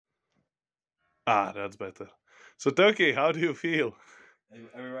Ah, that's better. So, Turkey, how do you feel?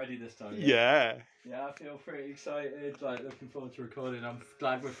 Are we ready this time? Yeah. Yeah, I feel pretty excited. Like looking forward to recording. I'm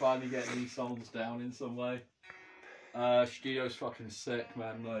glad we're finally getting these songs down in some way. Studio's fucking sick,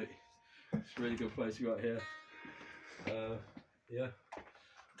 man. Like, it's a really good place we got here. Yeah.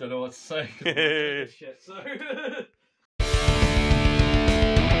 Don't know what to say. 'Cause I'm not good at this shit, so.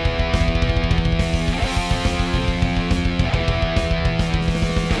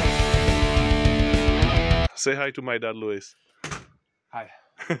 Say hi to my dad, Luis. Hi.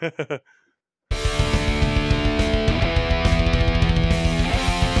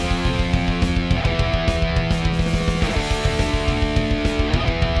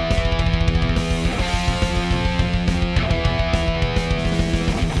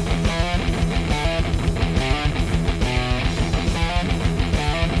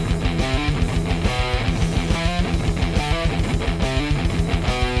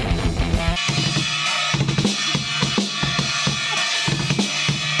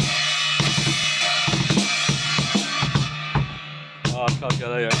 Oh, I can't get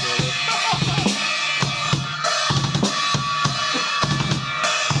there yet.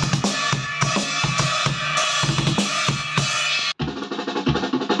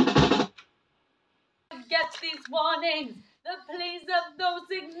 Gets these warnings, the pleas of those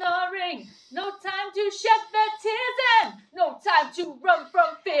ignoring. No time to shed their tears and no time to run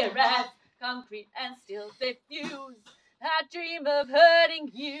from fear as concrete and steel they fuse. I dream of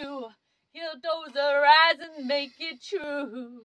hurting you. He'll doze her eyes and make it true.